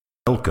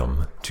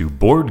Welcome to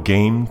Board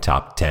Game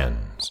Top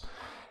Tens,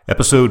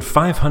 episode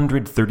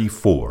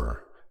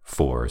 534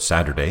 for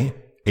Saturday,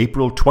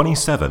 April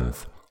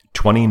 27th,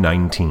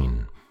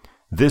 2019.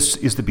 This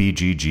is the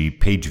BGG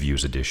Page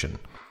Views edition.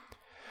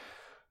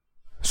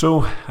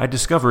 So, I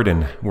discovered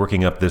in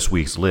working up this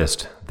week's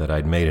list that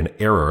I'd made an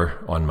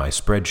error on my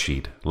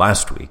spreadsheet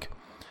last week.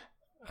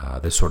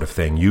 This sort of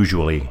thing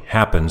usually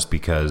happens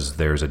because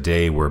there's a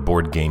day where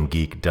Board Game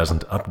Geek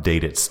doesn't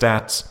update its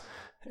stats,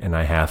 and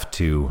I have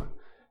to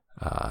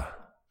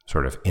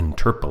sort of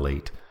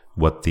interpolate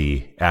what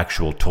the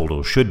actual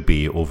total should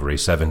be over a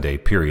 7-day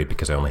period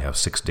because I only have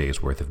 6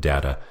 days worth of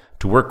data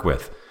to work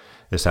with.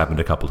 This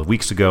happened a couple of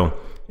weeks ago,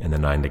 and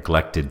then I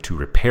neglected to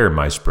repair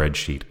my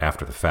spreadsheet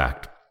after the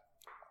fact.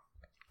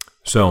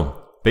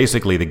 So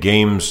basically the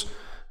games,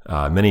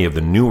 many of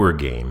the newer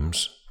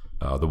games,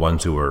 the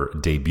ones who were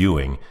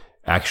debuting,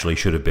 actually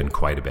should have been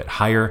quite a bit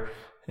higher,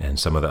 and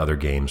some of the other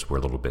games were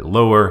a little bit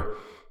lower.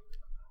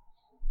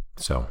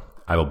 So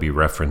I will be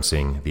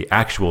referencing the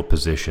actual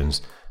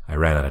positions. I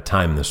ran out of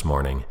time this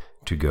morning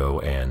to go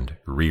and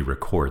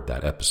re-record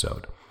that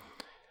episode.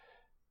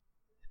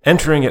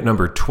 Entering at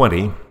number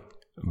 20,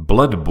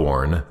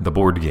 Bloodborne, the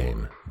Board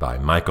Game, by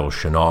Michael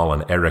Chenal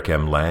and Eric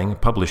M. Lang,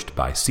 published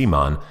by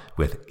CMON,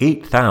 with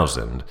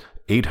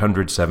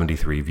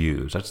 8,873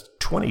 views. That's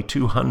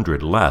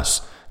 2,200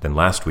 less than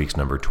last week's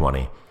number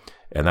 20.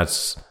 And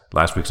that's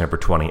last week's number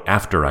 20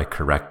 after I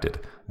corrected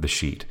the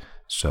sheet.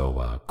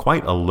 So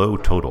quite a low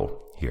total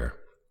here.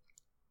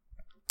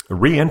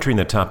 Re-entering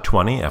the top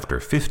 20 after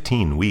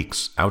 15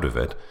 weeks out of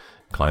it,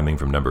 climbing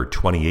from number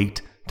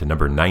 28 to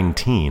number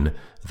 19,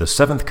 The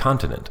Seventh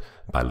Continent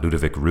by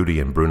Ludovic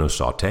Roudy and Bruno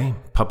Sauté,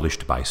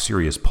 published by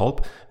Serious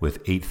Pulp, with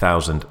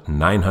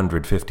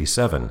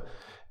 8,957,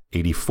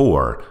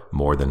 84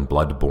 more than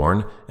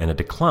Bloodborne, and a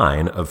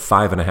decline of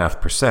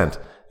 5.5%,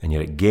 and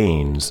yet it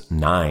gains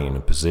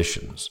 9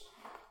 positions.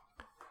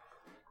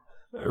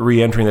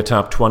 Re-entering the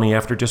top 20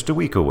 after just a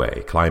week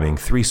away, climbing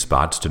 3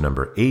 spots to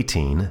number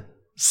 18,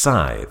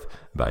 Scythe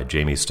by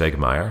Jamie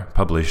Stegmaier,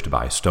 published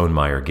by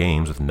Stonemaier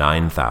Games, with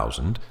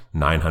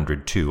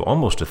 9,902,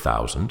 almost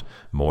 1,000,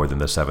 more than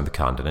The Seventh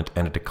Continent,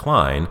 and a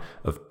decline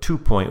of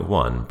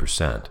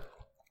 2.1%.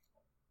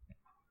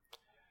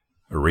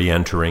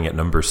 Re-entering at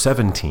number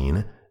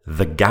 17,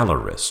 The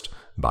Gallerist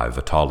by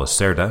Vital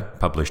Lacerda,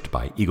 published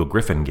by Eagle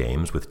Gryphon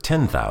Games, with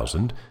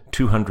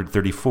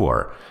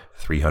 10,234,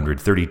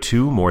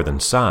 332 more than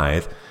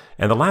Scythe,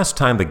 and the last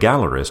time The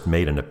Gallerist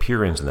made an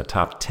appearance in the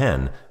top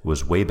 10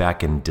 was way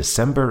back in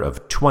December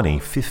of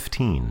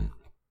 2015.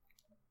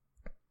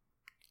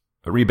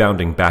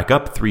 Rebounding back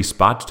up 3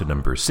 spots to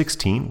number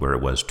 16, where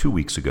it was 2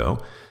 weeks ago,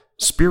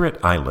 Spirit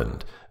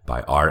Island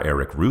by R.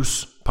 Eric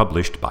Roos,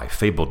 published by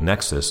Fabled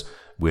Nexus,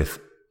 with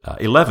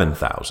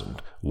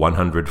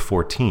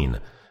 11,114,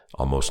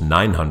 almost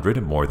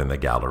 900 more than The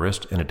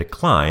Gallerist, and a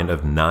decline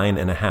of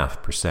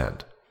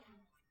 9.5%.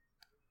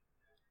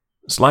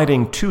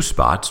 Sliding 2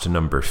 spots to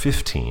number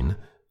 15,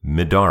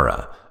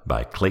 Midara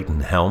by Clayton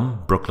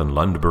Helm, Brooklyn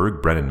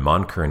Lundberg, Brennan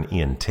Monker, and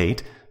Ian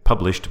Tate,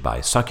 published by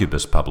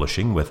Succubus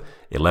Publishing, with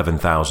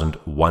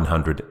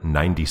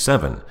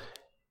 11,197,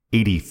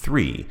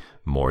 83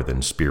 more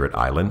than Spirit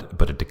Island,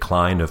 but a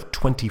decline of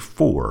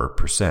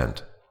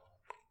 24%.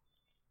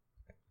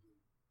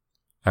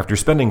 After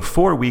spending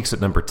 4 weeks at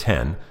number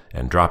 10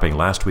 and dropping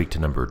last week to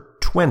number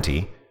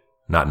 20,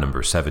 not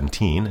number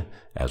 17,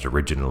 as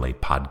originally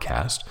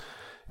podcast,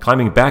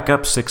 climbing back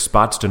up 6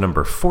 spots to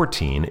number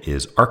 14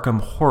 is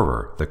Arkham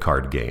Horror, the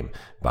Card Game,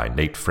 by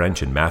Nate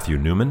French and Matthew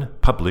Newman,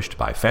 published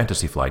by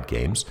Fantasy Flight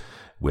Games,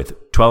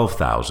 with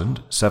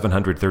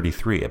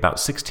 12,733, about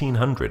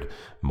 1,600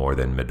 more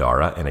than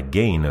Midara, and a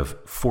gain of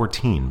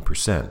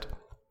 14%.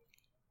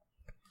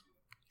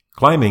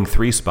 Climbing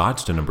 3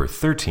 spots to number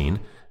 13,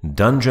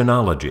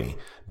 Dungeonology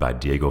by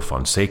Diego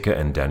Fonseca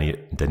and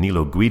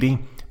Danilo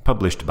Guidi,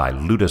 published by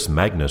Ludus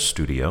Magnus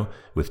Studio,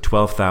 with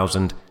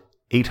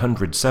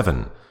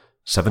 12,807,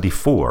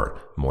 74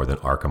 more than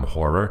Arkham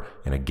Horror,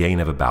 and a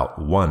gain of about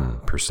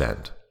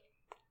 1%.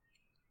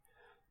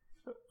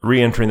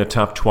 Re-entering the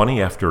top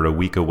 20 after a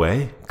week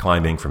away,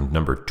 climbing from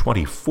number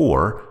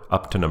 24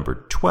 up to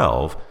number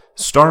 12,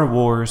 Star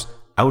Wars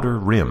Outer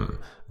Rim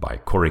by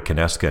Corey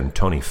Konieczka and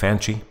Tony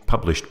Fanchi,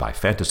 published by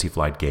Fantasy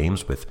Flight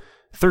Games, with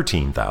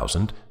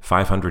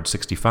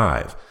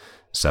 13,565,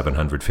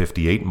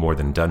 758 more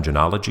than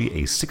Dungeonology,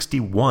 a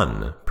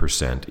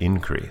 61%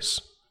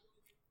 increase.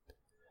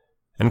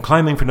 And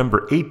climbing from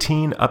number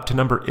 18 up to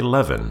number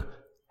 11,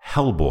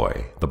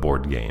 Hellboy, the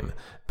Board Game,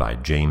 by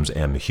James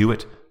M.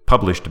 Hewitt,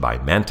 published by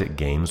Mantic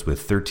Games,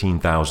 with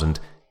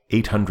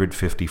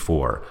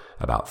 13,854,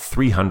 about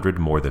 300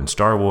 more than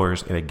Star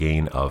Wars, and a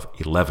gain of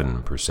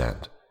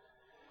 11%.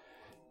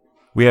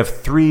 We have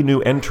 3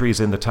 new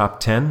entries in the top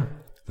 10.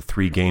 The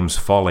 3 games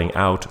falling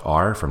out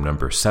are, from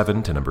number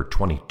 7 to number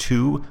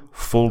 22,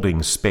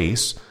 Folding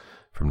Space,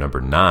 from number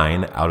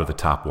 9 out of the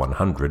top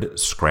 100,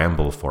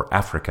 Scramble for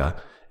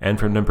Africa, and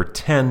from number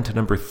 10 to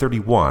number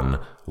 31,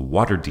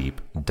 Waterdeep,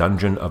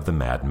 Dungeon of the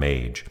Mad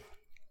Mage.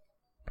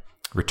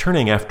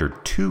 Returning after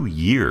 2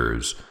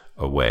 years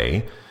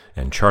away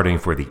and charting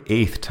for the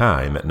 8th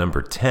time at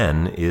number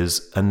 10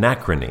 is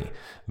Anachrony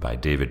by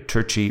David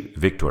Turczi,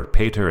 Victor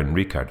Peter, and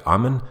Richard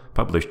Amann,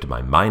 published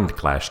by Mind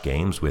Clash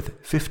Games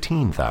with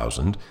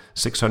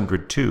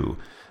 15,602,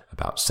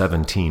 about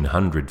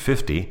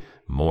 1,750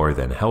 more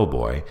than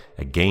Hellboy,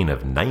 a gain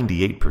of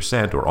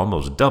 98% or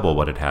almost double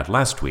what it had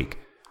last week.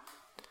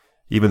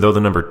 Even though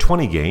the number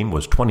 20 game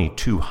was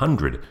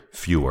 2,200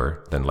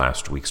 fewer than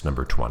last week's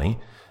number 20,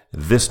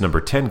 this number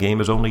 10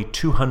 game is only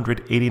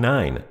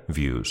 289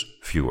 views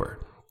fewer.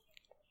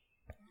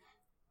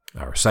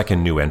 Our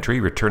second new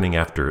entry, returning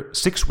after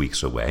 6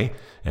 weeks away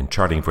and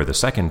charting for the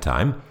second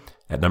time,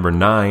 at number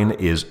 9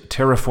 is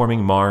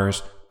Terraforming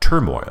Mars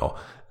Turmoil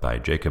by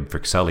Jacob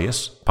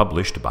Fryxelius,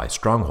 published by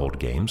Stronghold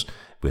Games,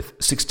 with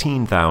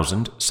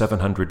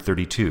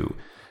 16,732,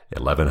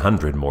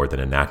 1,100 more than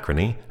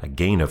Anachrony, a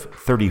gain of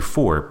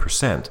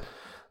 34%.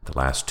 The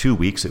last 2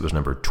 weeks it was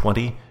number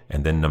 20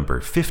 and then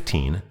number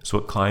 15, so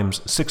it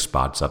climbs 6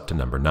 spots up to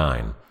number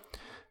 9.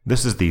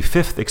 This is the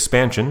 5th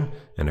expansion,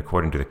 and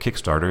according to the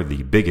Kickstarter,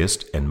 the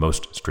biggest and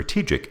most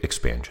strategic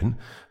expansion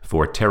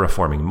for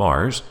Terraforming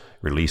Mars,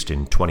 released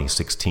in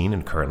 2016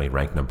 and currently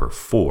ranked number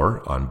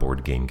 4 on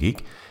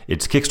BoardGameGeek.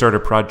 Its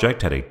Kickstarter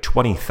project had a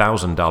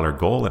 $20,000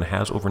 goal and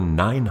has over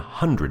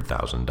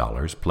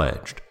 $900,000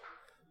 pledged.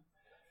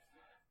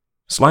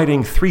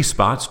 Sliding 3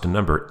 spots to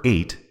number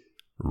 8,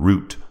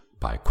 Root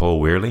by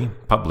Cole Wehrle,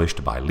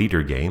 published by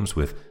Leader Games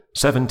with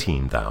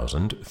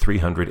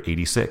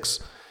 17,386,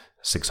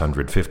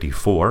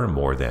 654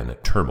 more than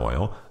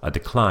Turmoil, a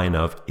decline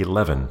of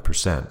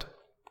 11%.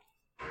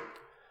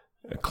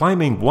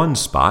 Climbing 1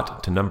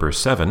 spot to number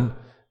 7,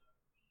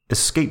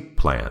 Escape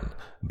Plan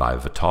by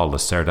Vital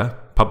Lacerda,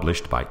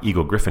 published by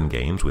Eagle Gryphon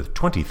Games with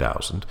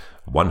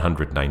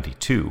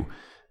 20,192.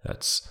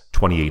 That's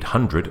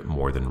 2,800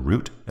 more than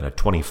Root and a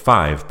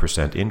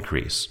 25%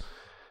 increase.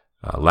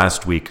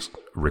 Last week's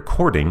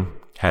recording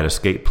had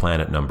Escape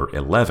Plan at number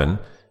 11.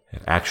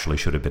 It actually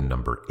should have been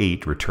number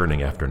 8,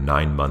 returning after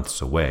 9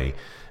 months away.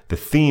 The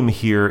theme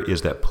here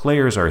is that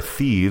players are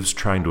thieves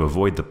trying to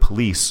avoid the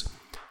police,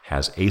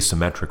 has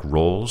asymmetric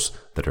roles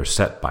that are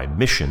set by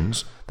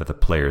missions that the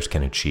players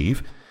can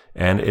achieve,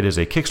 and it is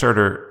a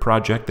Kickstarter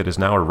project that is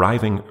now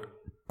arriving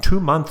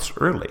 2 months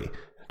early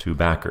to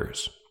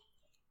backers.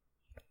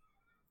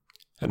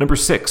 At number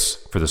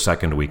 6, for the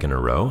second week in a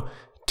row,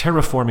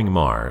 Terraforming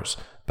Mars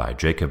by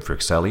Jacob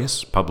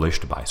Fryxelius,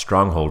 published by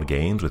Stronghold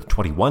Games with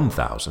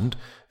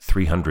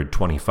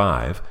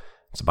 21,325.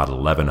 It's about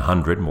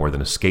 1,100 more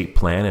than Escape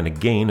Plan and a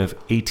gain of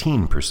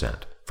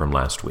 18% from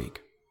last week.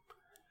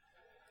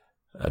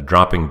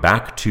 Dropping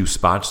back 2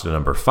 spots to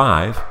number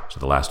 5, so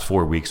the last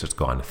 4 weeks it's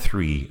gone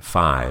 3,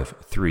 5,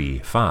 3,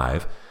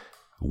 5.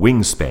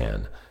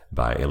 Wingspan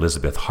by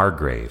Elizabeth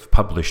Hargrave,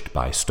 published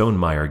by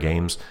Stonemaier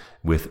Games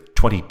with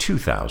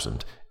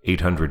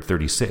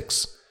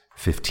 22,836,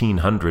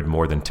 1,500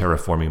 more than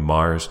Terraforming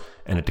Mars,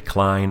 and a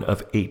decline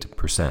of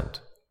 8%.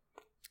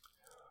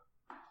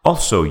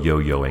 Also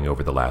yo-yoing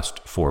over the last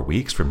 4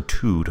 weeks from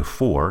 2 to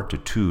 4 to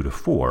 2 to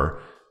 4,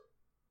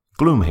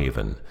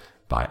 Gloomhaven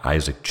by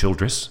Isaac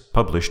Childress,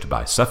 published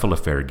by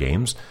Cephalofair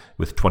Games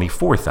with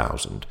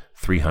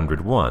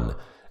 24,301,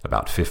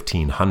 about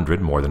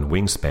 1,500 more than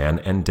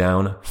Wingspan and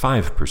down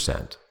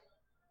 5%.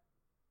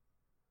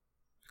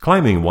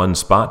 Climbing 1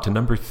 spot to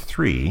number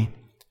 3,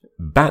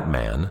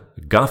 Batman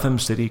Gotham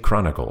City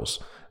Chronicles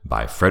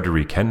by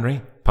Frederick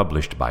Henry,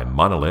 published by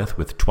Monolith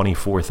with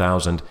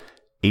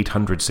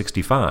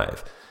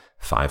 24,865,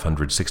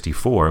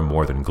 564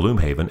 more than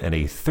Gloomhaven and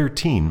a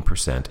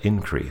 13%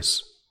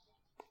 increase.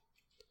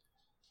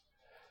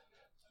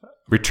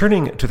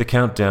 Returning to the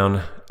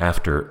countdown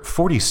after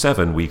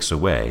 47 weeks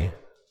away,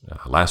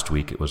 last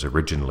week it was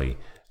originally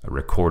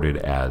recorded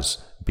as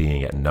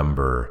being at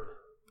number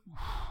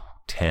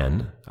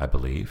 10, I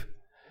believe.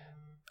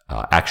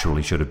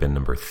 Actually should have been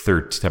number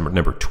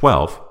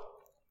 12.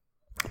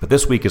 But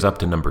this week is up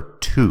to number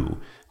 2,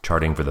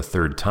 charting for the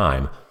 3rd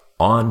time,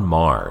 On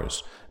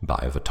Mars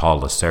by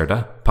Vital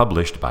Lacerda,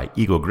 published by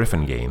Eagle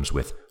Gryphon Games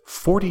with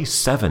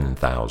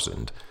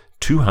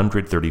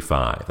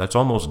 47,235. That's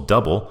almost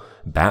double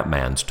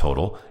Batman's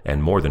total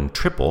and more than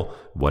triple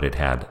what it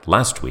had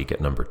last week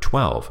at number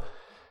 12.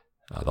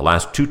 The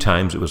last 2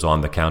 times it was on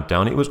the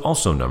countdown, it was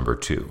also number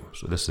 2.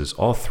 So this is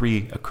all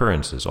 3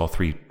 occurrences on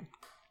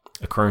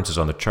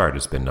the chart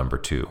has been number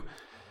 2.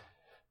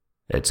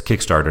 Its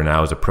Kickstarter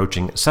now is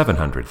approaching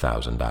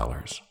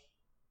 $700,000.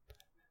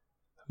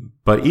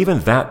 But even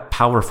that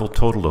powerful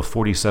total of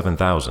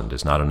 47,000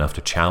 is not enough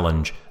to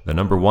challenge the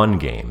number 1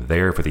 game,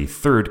 there for the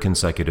 3rd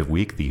consecutive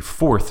week, the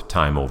 4th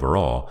time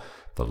overall,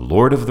 The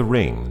Lord of the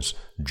Rings,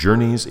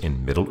 Journeys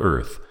in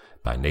Middle-earth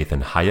by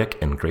Nathan Hayek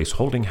and Grace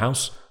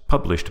Holdinghouse,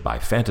 published by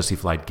Fantasy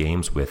Flight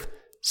Games with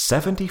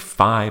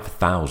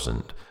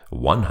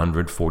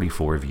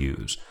 75,144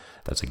 views.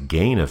 That's a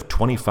gain of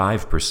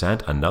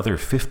 25%, another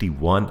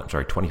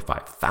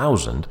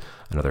 25,000,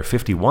 another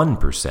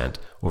 51%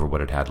 over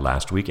what it had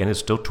last week, and it's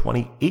still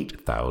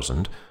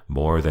 28,000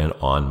 more than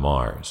On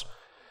Mars.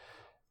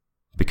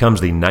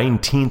 becomes the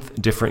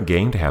 19th different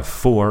game to have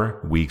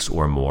 4 weeks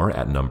or more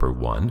at number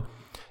 1.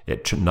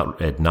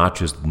 It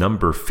notches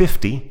number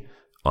 50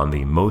 on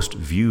the most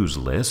views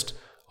list,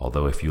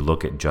 although if you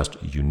look at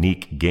just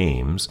unique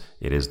games,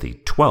 it is the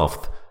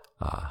 12th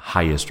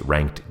highest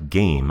ranked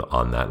game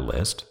on that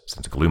list,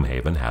 since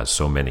Gloomhaven has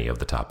so many of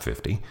the top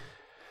 50.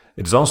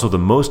 It is also the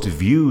most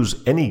views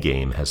any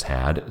game has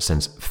had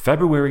since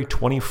February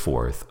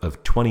 24th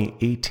of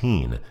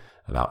 2018,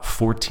 about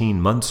 14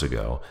 months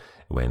ago,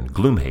 when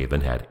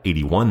Gloomhaven had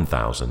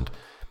 81,000.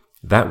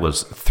 That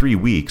was 3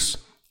 weeks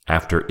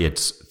after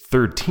its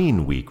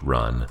 13-week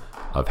run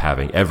of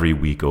having every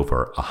week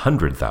over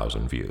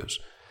 100,000 views.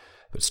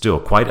 But still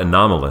quite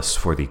anomalous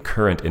for the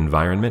current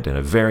environment and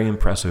a very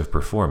impressive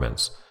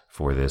performance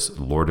for this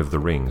Lord of the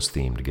Rings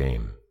themed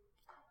game.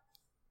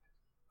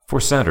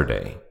 For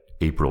Saturday,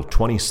 April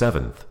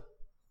 27th,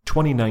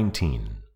 2019.